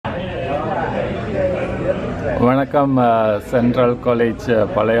வணக்கம். Central college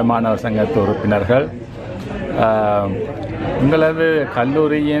பழைய மாணவர் சங்கத்து உறுப்பினர்கள், உங்களது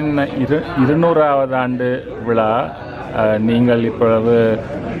கல்லூரியின் 200வது ஆண்டு விழா நீங்கள் இப்பொழுது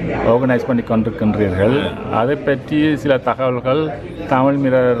ஆர்கனைஸ் பண்ணி கொண்டிருக்கின்றீர்கள். அதை பற்றி சில தகவல்கள் தமிழ்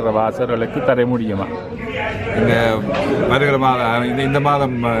மிரர் வாசகர்களுக்கு தர முடியுமா? இந்த வருகிற இந்த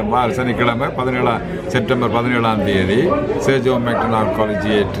மாதம் சனிக்கிழமை செப்டம்பர் 17ஆம் தேதி MacDonald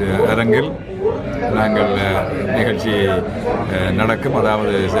Collegiate அரங்கில் நாங்கள் நிகழ்ச்சி நடக்கும்.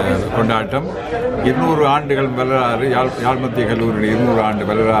 அதாவது கொண்டாட்டம் 200 ஆண்டுகள் வரலாறு, யாழ் மத்திய கல்லூரியின் 200 ஆண்டு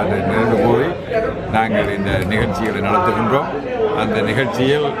வரலாறு நினைவு கூறி நாங்கள் இந்த நிகழ்ச்சிகளை நடத்துகின்றோம். அந்த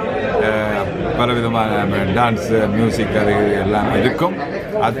நிகழ்ச்சியில் பலவிதமான டான்ஸ், மியூசிக் அது எல்லாம் இருக்கும்.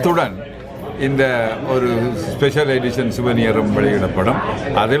 அத்துடன் இந்த ஒரு ஸ்பெஷல் எடிஷன் சுவனியரும் வெளியிடப்படும்.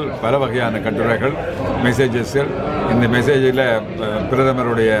 அதில் பல வகையான கட்டுரைகள், மெசேஜஸ்கள். இந்த மெசேஜில்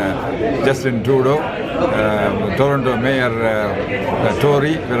பிரதமருடைய Justin Trudeau, Toronto mayor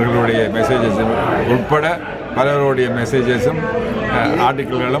Tory இவர்களுடைய மெசேஜஸ் உட்பட பலருடைய மெசேஜஸும்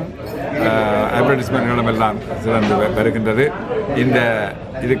ஆர்டிக்கிள்களும் அட்வர்டைஸ்மெண்ட்களும் எல்லாம் சிறந்து வருகின்றது.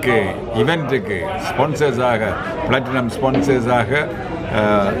 இதுக்கு இவெண்ட்டுக்கு ஸ்பான்சர்ஸாக, பிளாட்டினம் ஸ்பான்சர்ஸாக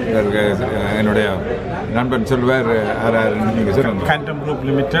என்னுடைய நண்பன் சொல்வார். Quantum Group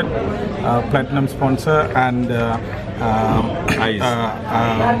Limited, platinum sponsor, and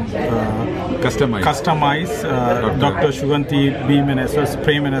customize Dr. Shuganti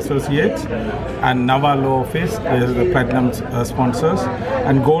Prem and Associates, and Nava Law Office is the platinum sponsors,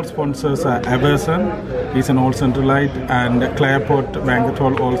 and gold sponsors are Everson, he's an all centralite, and Clareport Banquet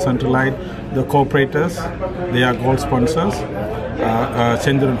Hall all centralite. The co-operators, they are gold sponsors.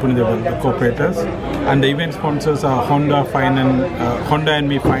 Chandran Punideval, the co-operators, and the event sponsors are Honda and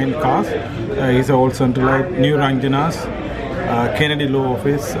Me Fine Cars, he's an all centralite. New Ranjanas, Kennedy Law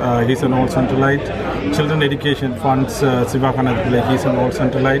Office, he's an all centralite. Children Education Funds, Sivakana, he's an all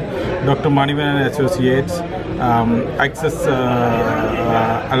centralite. Dr. Manivan and Associates, Access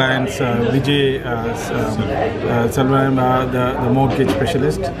Alliance, Vijay Salvan, the mortgage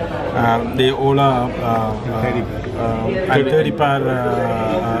specialist. They all are and 30 par,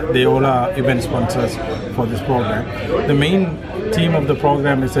 they all are event sponsors for this program. The main theme of the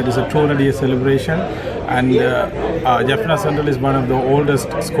program is that it's a 200-year celebration, and Jaffna Central is one of the oldest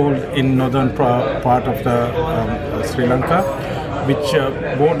schools in northern part of the Sri Lanka, which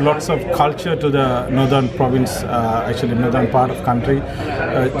brought lots of culture to the northern province, actually northern part of country.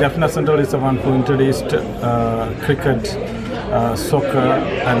 Jaffna Central is the one who introduced cricket, soccer,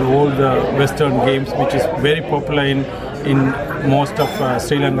 and all the western games, which is very popular in most of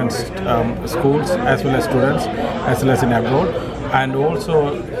Sri Lankan schools, as well as students, as well as in abroad. And also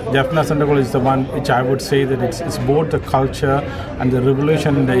Jaffna Central College is the one which I would say that it's both the culture and the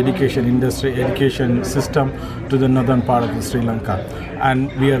revolution in the education industry, education system to the northern part of Sri Lanka. And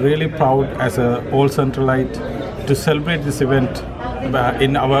we are really proud as a all centralite to celebrate this event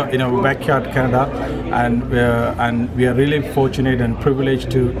in our backyard, Canada, and we are really fortunate and privileged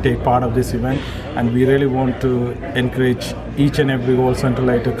to take part of this event, and we really want to encourage each and every all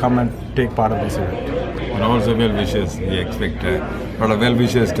centralite to come and take part of this event. And also well wishers, we expect a lot of well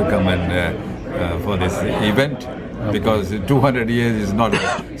wishers to come and for this event, because 200 years is not a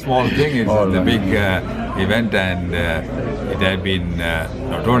small thing. It's a big event, and it had been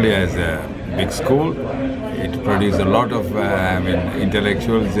not only as a big school, it produced a lot of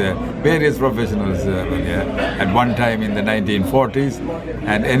intellectuals, various professionals at one time in the 1940s,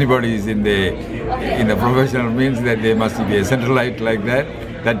 and anybody is in the professional means that they must be a centralite like that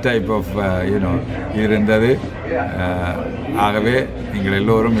type of இருந்தது. ஆகவே நீங்கள்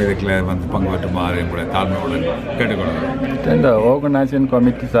எல்லோரும் இதுக்குள்ள வந்து பங்கு பெற்றுமாறு எங்களுடைய தாழ்மையுடன் கேட்டுக்கொள்கிறோம். இந்த ஆர்கனைசேஷன்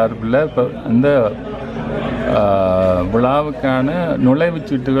கமிட்டி சார்பில் இப்போ இந்த விழாவுக்கான நுழைவுச்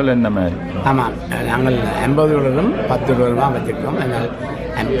சீட்டுகள் என்ன மாதிரி? ஆமாம், நாங்கள் 50 ரூபாயும் 10 ரூபாயும் வச்சுருக்கோம். அதனால்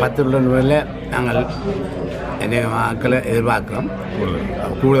 10 ரூபாயில் நாங்கள் ஆக்களை எதிர்பார்க்கிறோம்,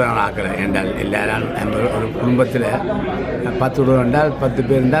 கூடுதலான ஆக்களை. என்றால் எல்லாரும் ஒரு குடும்பத்தில் 10 ரூபா என்றால் 10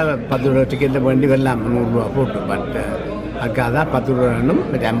 பேர் இருந்தால் 10 ரூபா டிக்கெட்டில் வண்டி வரலாம், 100 ரூபா போட்டு. பட் அதுக்காக தான் 10 ரூபா வேணும்,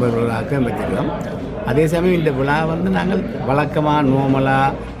 50 ரூபாய்க்கு வச்சுக்கிறோம். அதே சமயம் இந்த விழா வந்து நாங்கள் வழக்கமாக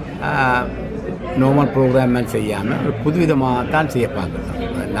நார்மல் ப்ரோக்ராம் செய்யாமல் ஒரு புதுவிதமாக தான் செய்ய பார்க்குறோம்.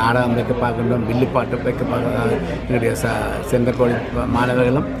 நாடகம் வைக்க பார்க்கணும், வில்லுப்பாட்டு வைக்க பார்க்குறோம். என்னுடைய சென்ற கோழி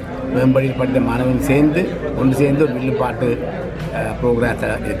மாணவர்களும் மேம்படியில் படித்த மாணவர்களும் ஒன்று சேர்ந்து ஒரு வில்லுப்பாட்டு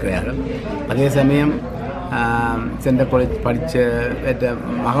ப்ரோக்ராம் இருக்கிறார்கள். அதே சமயம் சென்ற கோழி படித்த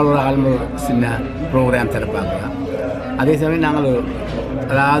மகளோட ஆளுமை சின்ன ப்ரோக்ராம் தர பார்க்கலாம். அதே சமயம் நாங்கள்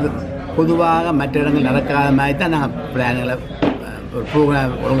அதாவது பொதுவாக மற்ற இடங்கள் நடக்காத மாதிரி தான் நாங்கள் பிளான்களை ஒரு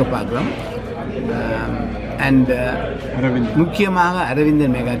ப்ரோக்ராம் ஒழுங்கு பார்க்குறோம். அண்ட் முக்கியமாக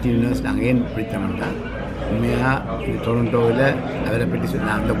அரவிந்தன் மெகா டீம் யூனிவர்ஸ் நாங்கள் ஏன் பிடித்தோம்னா உண்மையாக டொரண்டோவில் அவரை பற்றி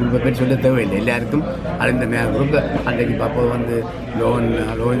நான் அந்த குரூப்பை பற்றி சொல்ல தேவையில்லை, எல்லாருக்கும் அரவிந்த மெகா குரூப் அன்றைக்கு அப்போ வந்து லோன்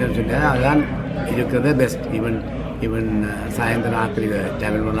சொன்னாங்க, அதுதான் இருக்கிறது பெஸ்ட். ஈவன் சாயந்தரம் ஆக்கள்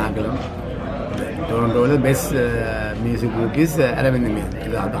டிராவல் பண்ண ஆக்களும் டொரண்டோவில் best music group is Aravind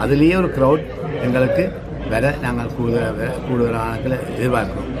music. அதுலேயே ஒரு க்ரௌட் எங்களுக்கு வர நாங்கள் கூடுதல் ஆட்களை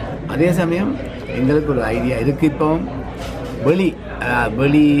எதிர்பார்க்கிறோம். அதே சமயம் எங்களுக்கு ஒரு ஐடியா இருக்குது. இப்போ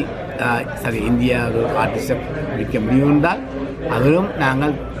வெளி இந்தியா ஒரு ஆர்டிஸ்டை பிடிக்க முடியும்னால் அவரும்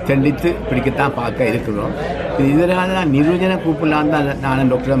நாங்கள் கண்டித்து பிடிக்கத்தான் பார்க்க இருக்கிறோம். இதனால் நான் நிரூஜனை கூப்பிடலான்னு தான்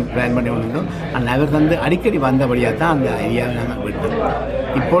நானும் டாக்டரும் பிளான் பண்ணி வந்தோம். அந்த அவர் வந்து அடிக்கடி வந்தபடியாக தான் அந்த ஐடியாவை நாங்கள் விட்டோம்.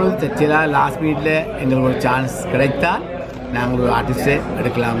 இப்பொழுது தச்சலாக லாஸ்ட் மினிட்ல எங்களுக்கு ஒரு சான்ஸ் கிடைத்தால் நாங்கள் ஒரு ஆர்டிஸ்டை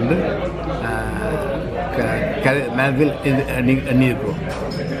எடுக்கலாம் என்று மனதில் எண்ணியிருக்கிறோம்.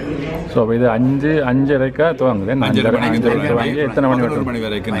 ஸோ இது 5:30 துவங்குது. 5:30 எத்தனை மணி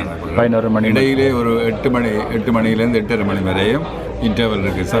வரைக்கும் 11 மணி இடையிலே ஒரு 8 மணிலேருந்து 8:30 மணி வரையும் இன்டர்வல்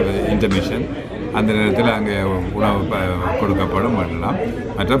இருக்குது, இன்டர்மிஷன். அந்த நேரத்தில் அங்கே உணவு கொடுக்கப்படும் பண்ணலாம்.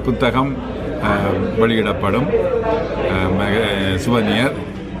 மற்ற புத்தகம் வெளியிடப்படும், சுவனியர்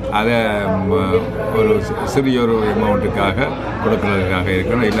அதை ஒரு சிறிய ஒரு அமௌண்ட்டுக்காக கொடுக்கறதுக்காக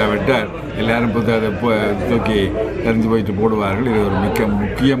இருக்கணும். இல்லாவிட்டால் எல்லாரும் புத்தகத்தை தூக்கி எறிஞ்சு போயிட்டு போடுவார்கள். இது ஒரு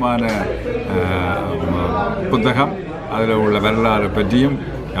முக்கியமான புத்தகம். அதில் உள்ள வரலாறு பற்றியும்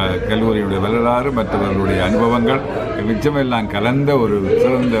கல்லூரியுடைய வரலாறு மற்றவர்களுடைய அனுபவங்கள் மிச்சமெல்லாம் கலந்த ஒரு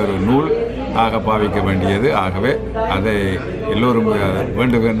சிறந்த ஒரு நூல் ஆக பாவிக்க வேண்டியது. ஆகவே அதை எல்லோரும்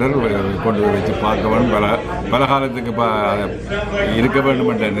வேண்டுகின்றனர் கொண்டு போய் வச்சு பார்க்க வேண்டும். பல காலத்துக்கு இருக்க வேண்டும்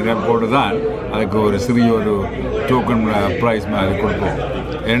என்ற நினைப்போடு தான் அதுக்கு ஒரு சிறிய ஒரு டோக்கன் ப்ரைஸ் மாதிரி கொடுப்போம்.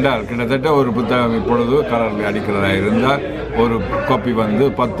 ஏனென்றால் கிட்டத்தட்ட ஒரு புத்தகம் இப்பொழுது கலரில் அடிக்கிறதா இருந்தால் ஒரு காப்பி வந்து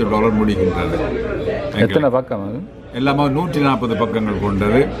 $10 முடிகின்றது. எத்தனை பக்கம்? எல்லாமே 140 பக்கங்கள்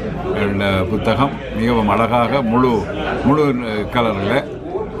கொண்டது புத்தகம். மிகவும் அழகாக முழு கலரில்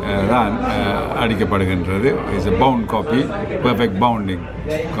தான் அடிக்கப்படுகின்றது. It's a bound copy, perfect bounding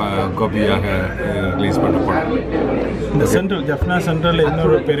காப்பியாக release பண்ணப்படும். இந்த சென்ட்ரல் ஜஃப்னா சென்ட்ரல்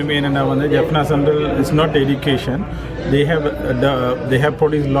இன்னொரு பெருமை என்னென்னா வந்து Jaffna central is not education. they have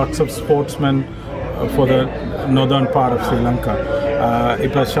produced lots of sportsmen for the northern part of Sri Lanka.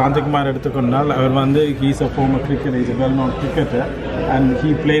 இப்போ சாந்திகுமார் எடுத்துக்கொண்டால் அவர் வந்து he is a former cricketer, he is a well-known cricketer and he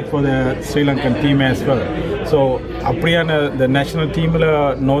played for the Sri Lankan team as well. So அப்படியான இந்த national டீமில்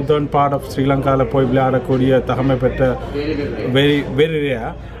northern part of ஸ்ரீலங்காவில் போய் விளையாடக்கூடிய தகமை பெற்ற வெரி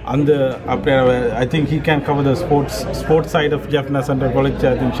அந்த அப்படியே I think he can cover the sports side of Jaffna central college.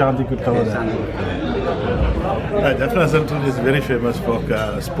 I think Shanti could cover that. Jaffna Central is very famous for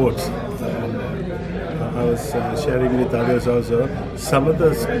sports. I was sharing with others also. Some of the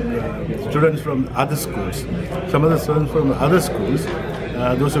students from other schools,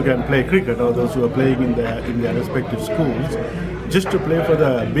 those who can play cricket or those who are playing in their respective schools, just to play for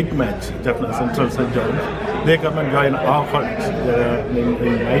the big match, Jaffna Central St. John's, they come and join our college.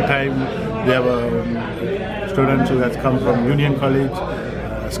 In my time, there were students who has come from Union College,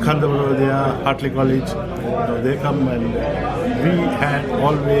 Skandavadya, Hartley College. They come and we had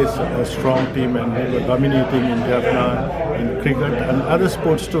always a strong team and we were dominating in Jaffna, in cricket and other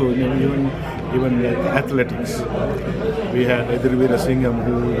sports too, even like athletics. We had Edirveera Singham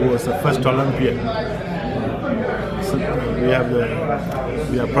who was the first Olympian. So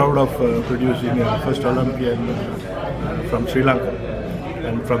we are proud of producing a first Olympian from Sri Lanka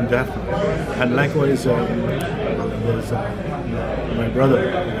and from Jaffna. And likewise, there's my brother,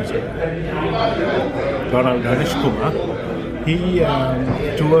 MacDonald Kumar. He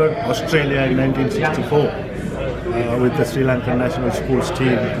toured Australia in 1964 with the Sri Lankan national schools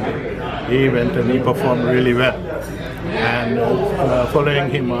team. He went and he performed really well. And following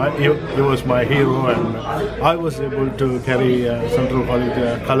him, he was my hero, and I was able to carry Central College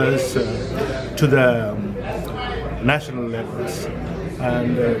colours to the national levels.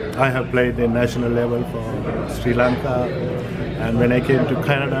 And I have played in national level for Sri Lanka. And when I came to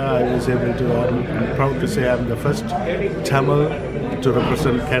Canada, I was able to, I'm proud to say I'm the first Tamil to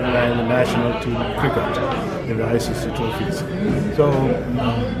represent Canada in the national team cricket in the ICC trophies. So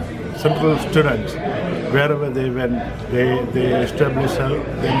Central students, wherever they went, they established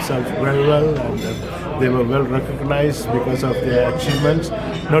themselves very well, and they were well recognized because of their achievements,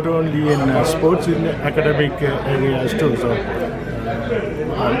 not only in sports, in academic areas too. So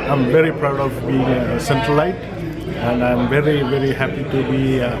I'm very proud of being a Centralite. And I'm very, very happy to be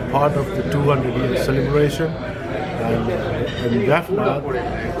part of the 200-year celebration. And in Jaffna,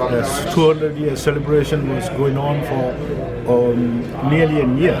 the 200-year celebration was going on for nearly a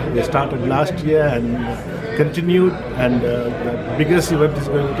year. We started last year and continued, and the biggest event is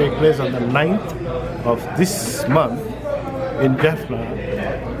going to take place on the 9th of this month in Jaffna,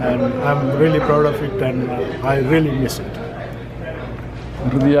 and I'm really proud of it, and I really miss it.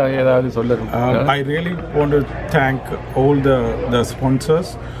 இறுதியாக ஏதாவது சொல்ல I really want to thank all the sponsors.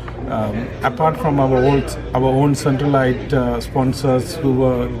 Apart from our own Centralite sponsors who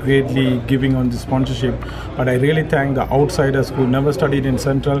were greatly giving on the sponsorship, but I really thank the outsiders who never studied in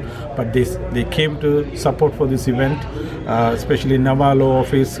Central, but they came to support for this event, especially Nava Law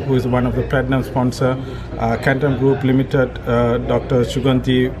Office, who is one of the platinum sponsor, Canton Group Limited, Dr.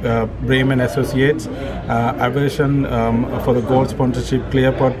 Shuganti Bremen Associates, Aversion for the gold sponsorship,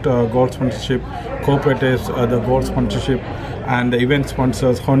 Clearport gold sponsorship, cooperatives the gold sponsorship, and the event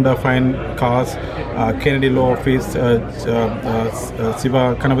sponsors Honda Fine Cars, Kennedy Law Office, Siva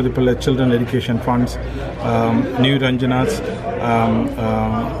Kanavadipala Children Education Funds, New Ranjanas,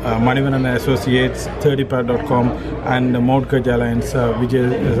 Manivanan Associates, 30par.com, and the Mortgage Alliance, Vijay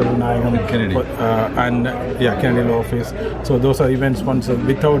Sabunayagam, Kennedy. And Kennedy Law Office. So those are event sponsors.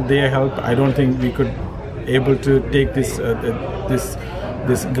 Without their help, I don't think we could able to take this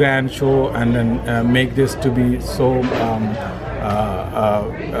grand show and then make this to be so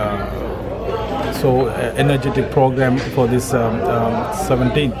energetic program for this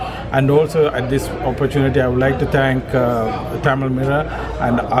 17th. And also at this opportunity, I would like to thank Tamil Mirror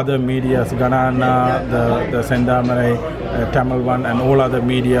and other medias, Ganana, the Sendamarai, Tamil One, and all other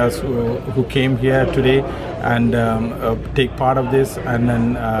medias who came here today and take part of this, and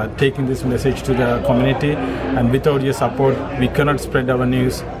then taking this message to the community. And without your support, we cannot spread our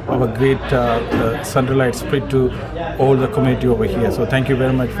news, our great Centralite spread to all the community over here. So thank you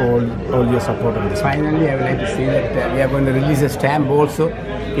very much for all your support on this. Finally, I would like to say that we are going to release a stamp also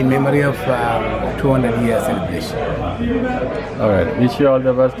in memory of 200-year celebration. All right, wish you all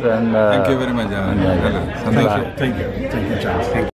the best and Thank you very much. Thank you, Charles. Thank you.